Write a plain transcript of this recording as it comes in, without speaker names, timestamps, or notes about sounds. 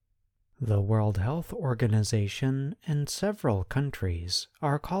The World Health Organization and several countries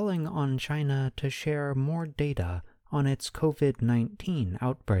are calling on China to share more data on its COVID-19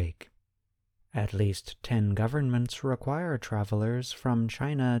 outbreak. At least 10 governments require travelers from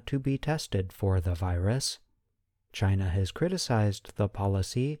China to be tested for the virus. China has criticized the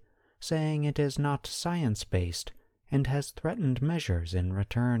policy, saying it is not science-based and has threatened measures in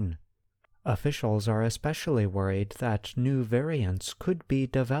return. Officials are especially worried that new variants could be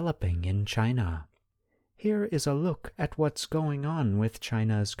developing in China. Here is a look at what's going on with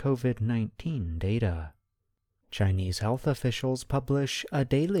China's COVID-19 data. Chinese health officials publish a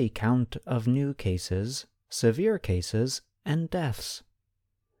daily count of new cases, severe cases, and deaths.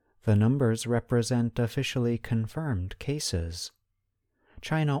 The numbers represent officially confirmed cases.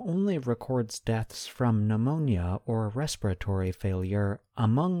 China only records deaths from pneumonia or respiratory failure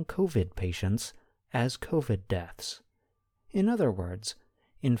among COVID patients as COVID deaths. In other words,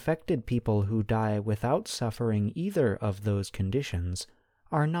 infected people who die without suffering either of those conditions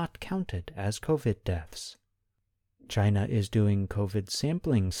are not counted as COVID deaths. China is doing COVID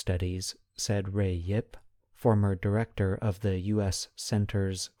sampling studies, said Ray Yip, former director of the U.S.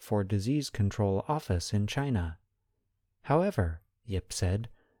 Centers for Disease Control office in China. However, Yip said,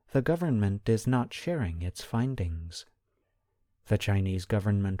 the government is not sharing its findings. The Chinese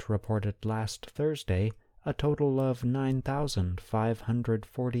government reported last Thursday a total of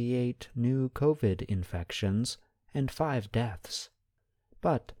 9,548 new COVID infections and 5 deaths.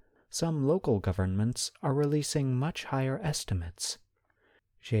 But some local governments are releasing much higher estimates.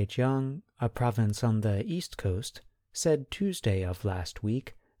 Zhejiang, a province on the East Coast, said Tuesday of last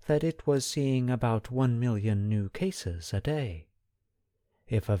week that it was seeing about 1 million new cases a day.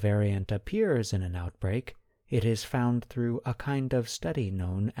 If a variant appears in an outbreak, it is found through a kind of study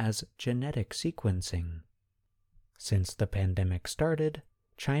known as genetic sequencing. Since the pandemic started,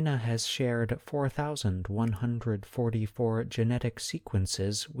 China has shared 4,144 genetic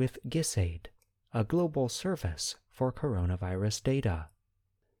sequences with GISAID, a global service for coronavirus data.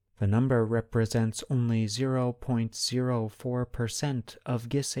 The number represents only 0.04% of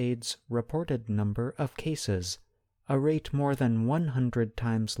GISAID's reported number of cases, a rate more than 100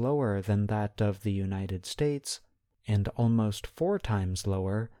 times lower than that of the United States and almost 4 times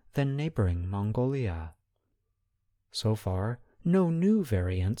lower than neighboring Mongolia. So far, no new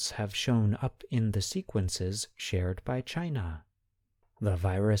variants have shown up in the sequences shared by China. The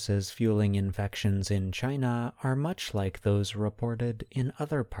viruses fueling infections in China are much like those reported in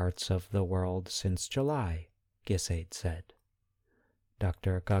other parts of the world since July, GISAID said.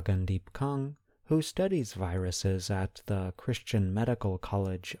 Dr. Gagandeep Kang, who studies viruses at the Christian Medical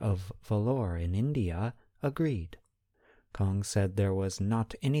College of Vellore in India, agreed. Kang said there was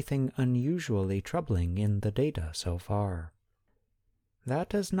not anything unusually troubling in the data so far.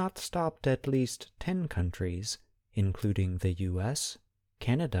 That has not stopped at least 10 countries, including the US,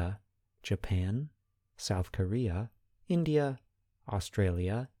 Canada, Japan, South Korea, India,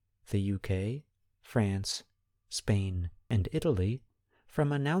 Australia, the UK, France, Spain, and Italy,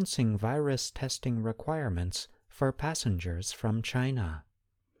 from announcing virus testing requirements for passengers from China.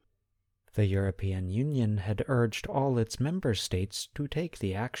 The European Union had urged all its member states to take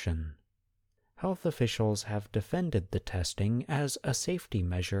the action. Health officials have defended the testing as a safety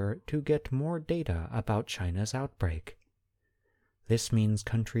measure to get more data about China's outbreak. This means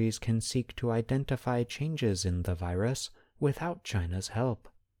countries can seek to identify changes in the virus without China's help.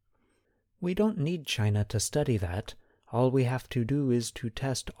 We don't need China to study that. All we have to do is to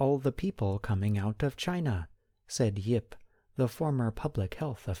test all the people coming out of China, said Yip, the former public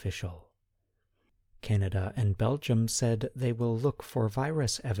health official. Canada and Belgium said they will look for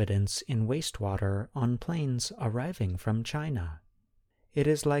virus evidence in wastewater on planes arriving from China. It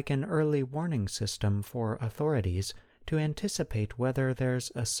is like an early warning system for authorities to anticipate whether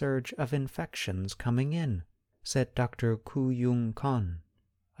there's a surge of infections coming in, said Dr. Koo Yung Kon,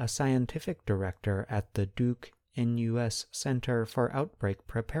 a scientific director at the Duke NUS Center for Outbreak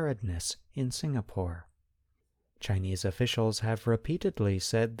Preparedness in Singapore. Chinese officials have repeatedly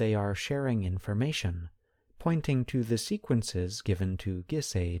said they are sharing information, pointing to the sequences given to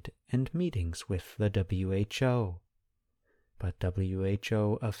GISAID and meetings with the WHO. But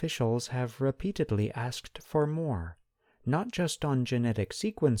WHO officials have repeatedly asked for more, not just on genetic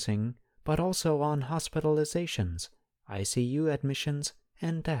sequencing, but also on hospitalizations, ICU admissions,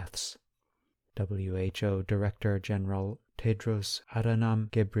 and deaths. WHO Director General Tedros Adhanom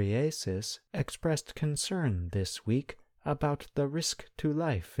Ghebreyesus expressed concern this week about the risk to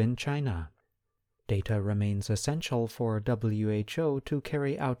life in China. Data remains essential for WHO to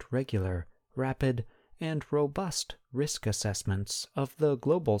carry out regular, rapid, and robust risk assessments of the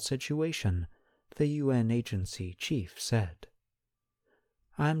global situation, the UN agency chief said.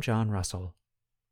 I'm John Russell,